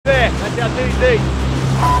Contact our DZ.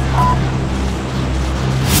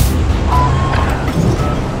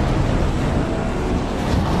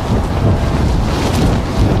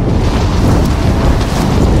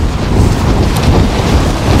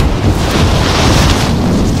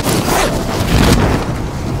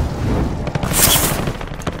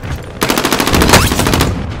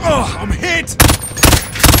 Oh, I'm hit!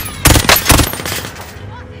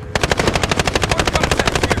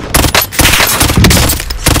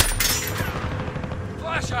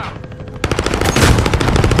 Flash out!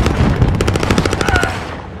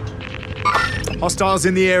 Hostiles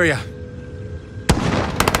in the area.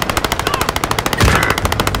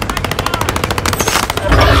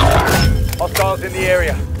 Hostiles in the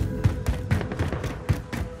area.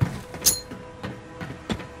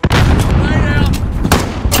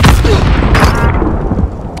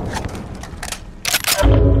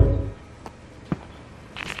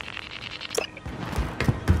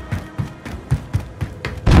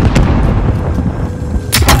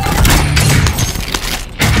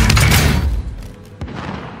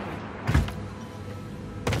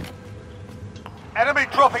 Enemy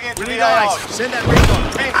dropping into We the need AO. eyes. Send that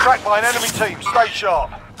recon. Being tracked by an enemy team. Stay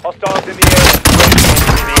sharp. Hostiles in the area.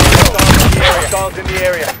 Hostiles in the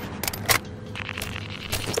area.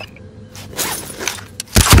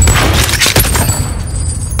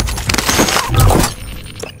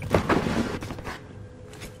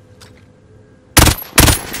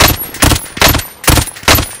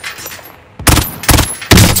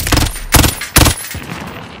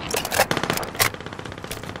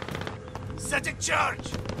 Setting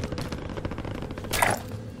charge.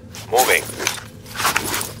 Moving.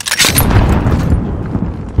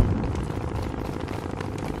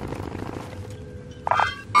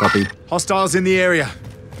 Copy. Hostiles in the area.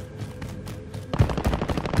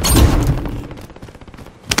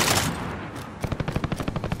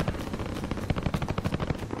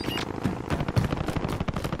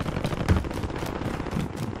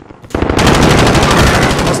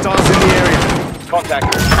 Hostiles in the area.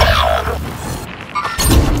 Contact.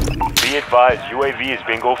 Be advised, UAV is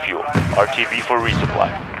bingo fuel. RTB for resupply.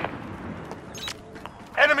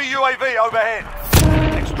 Enemy UAV overhead.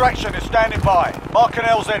 Extraction is standing by. Mark an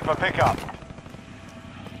LZ for pickup.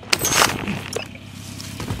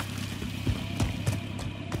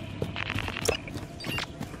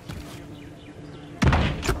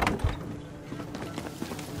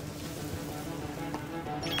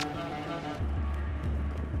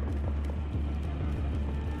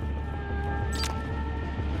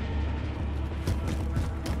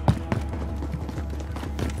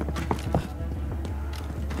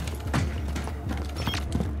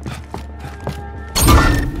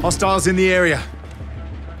 Hostiles in the area.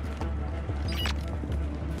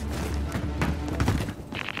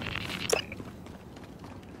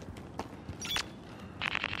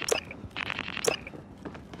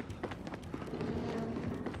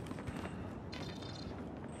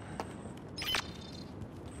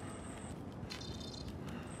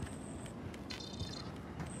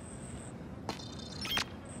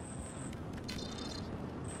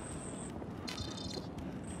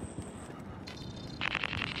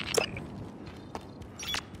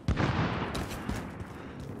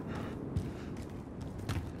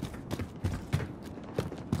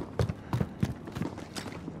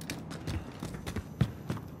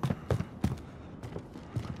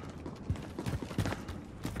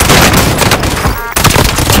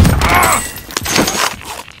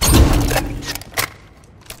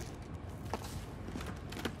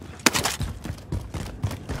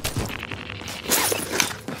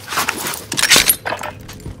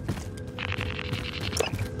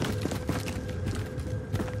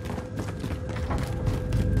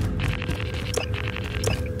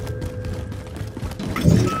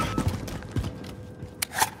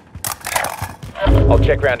 I'll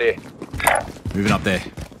check round here. Moving up there.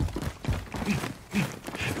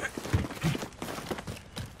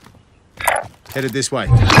 Headed this way.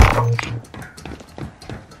 You're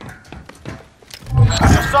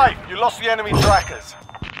safe. You lost the enemy trackers.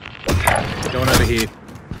 Going over here.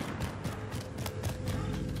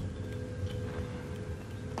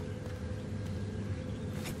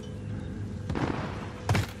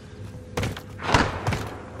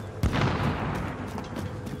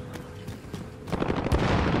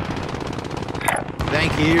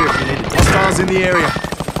 Thank you if you need it. Hostiles in the area.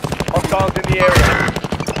 Hostiles in the area.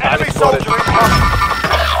 Enemy soldier incoming.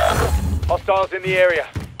 Hostiles in the area.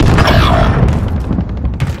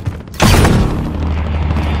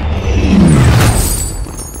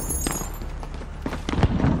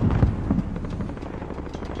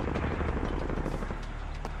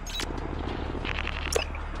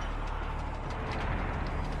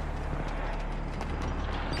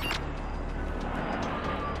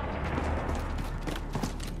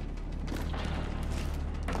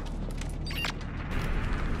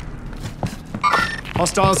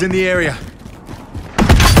 Hostiles in the area.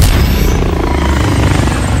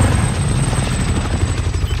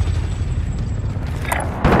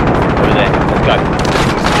 Over there. Let's go.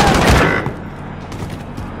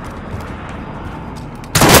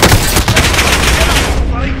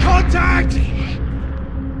 Contact!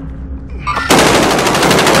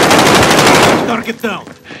 Target down.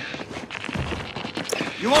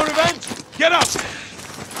 You want revenge? Get up!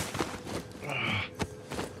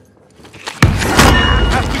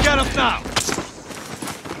 Have to get up now!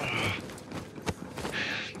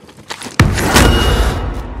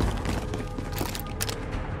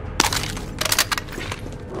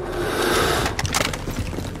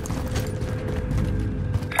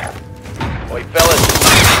 Oi, fellas.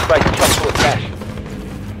 Break the truck full of cash.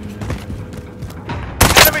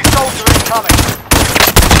 Enemy soldier incoming.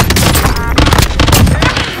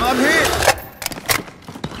 I'm hit!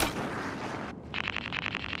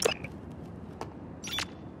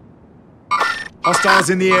 Hostiles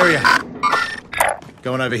in the area.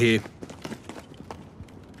 Going over here.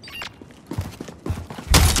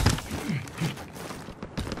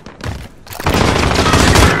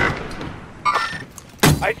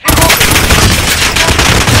 I see movement.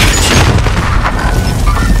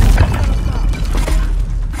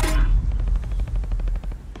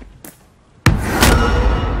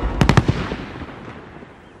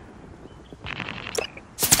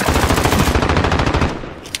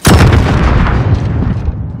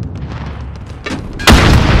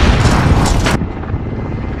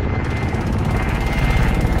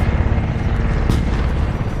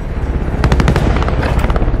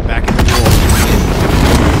 Back in the wall.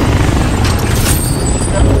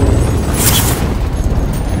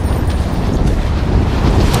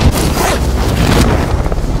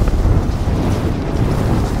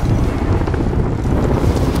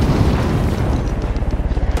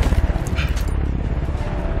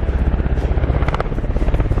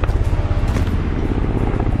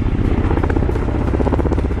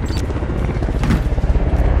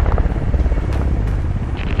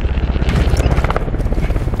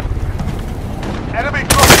 Enemy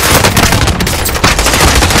dropping.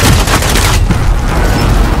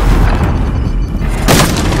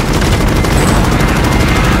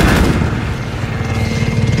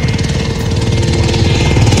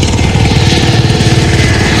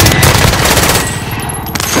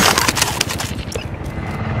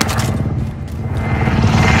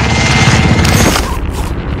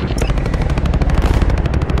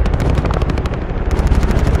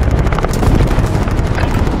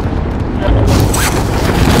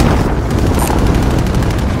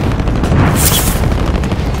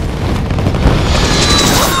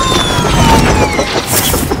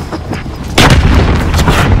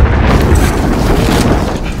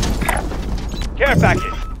 Care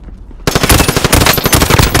package.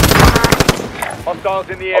 Hostiles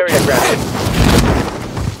in the area. Grab it.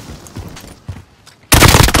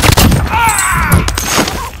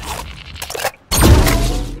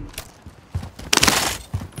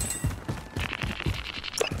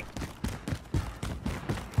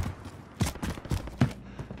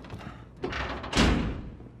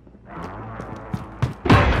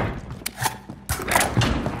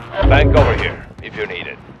 Bank over here if you need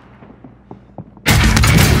it.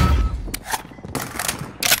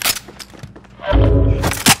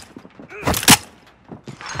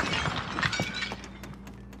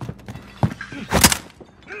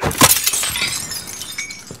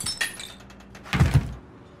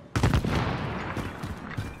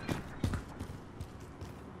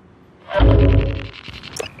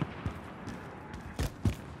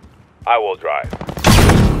 I will drive.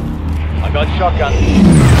 I got shotgun.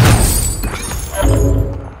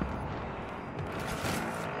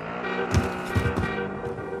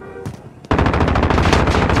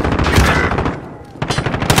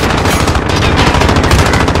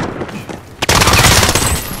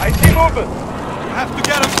 I see movement. You have to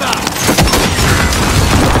get him down.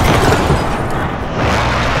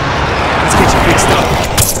 Let's get you fixed up.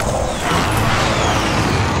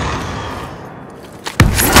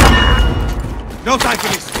 No time for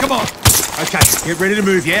this. Come on. Okay, get ready to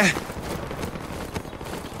move, yeah?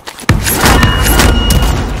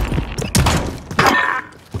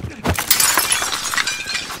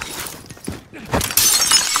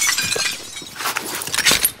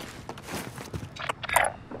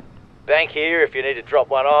 Bank here if you need to drop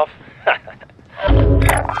one off.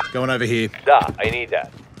 Going over here. I need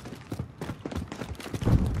that.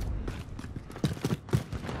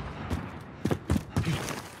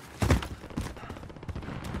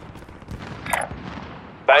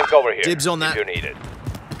 Bank over here. Dibs on that. If you need it.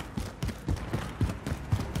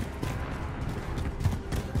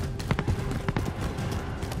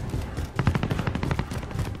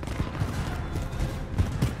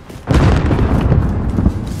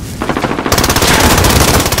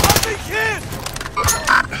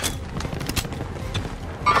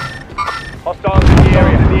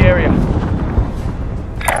 in the area.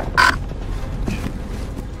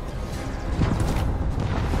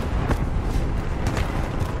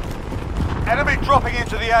 Enemy dropping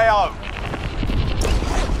into the AO.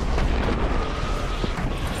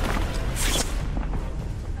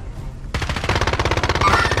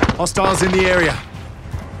 Hostiles in the area.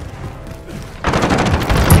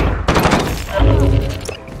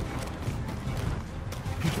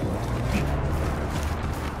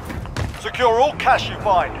 Secure all cash you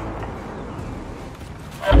find.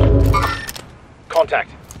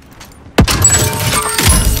 Contact.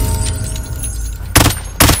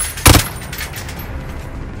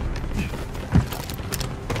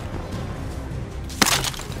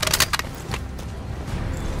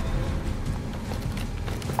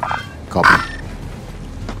 Copy.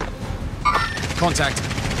 Contact.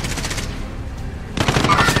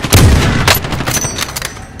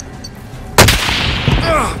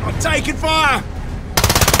 I'm taking fire!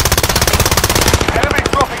 Enemy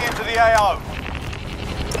dropping into the AO.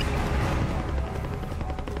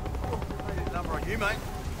 Number on you, mate.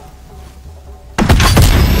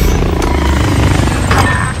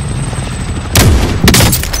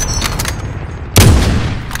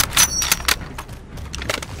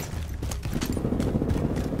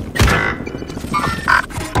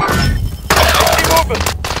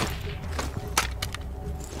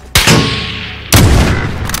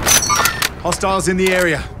 Hostiles in the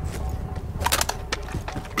area.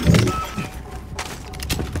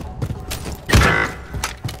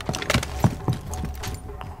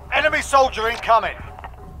 Enemy soldier incoming.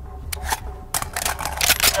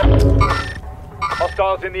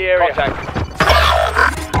 Hostiles in the area. Contact.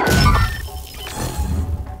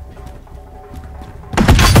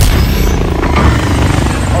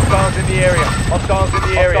 Hostiles in the area. Hostiles in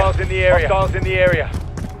the area. Hostiles in the area. Hostiles in the area.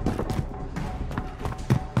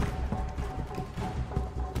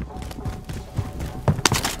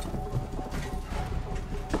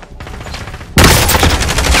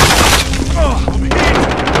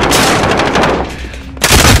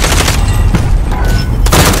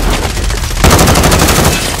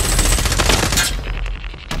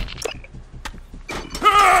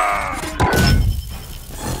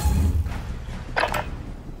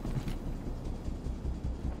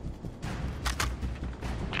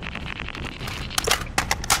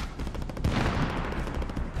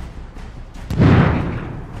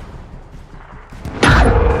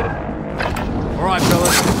 All right,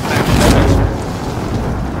 fellas.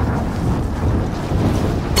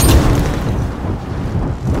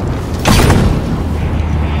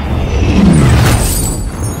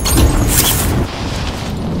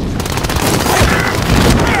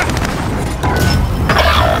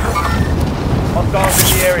 Hostiles in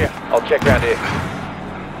the area. I'll check around here.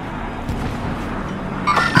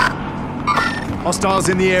 Hostiles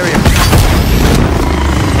in the area.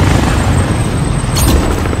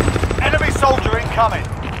 Enemy soldier incoming.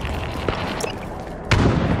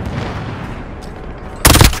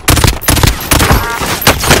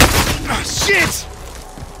 Ah, shit!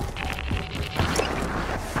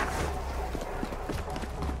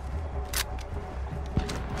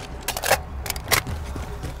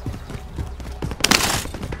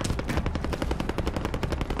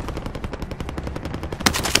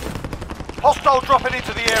 Hostile dropping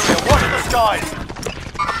into the area. Watch the skies.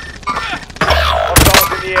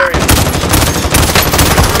 Hostiles in the area.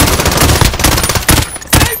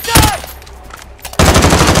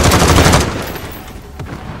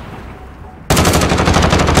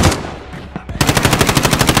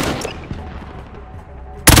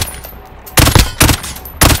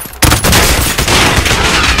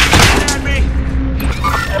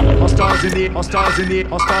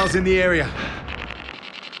 Hostiles in the area.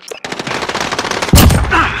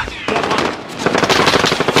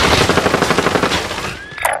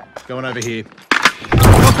 Going over here.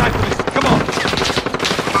 Contact with this. Come on.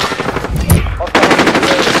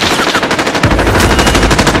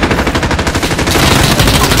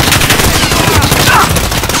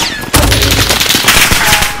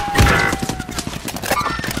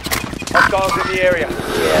 Hostiles in the area.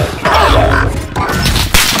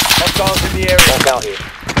 Hostiles in the area. Walk out here.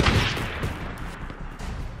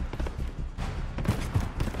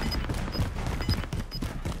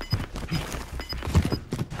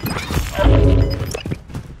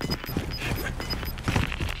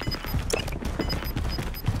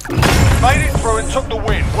 Made it through and took the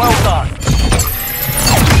win. Well done.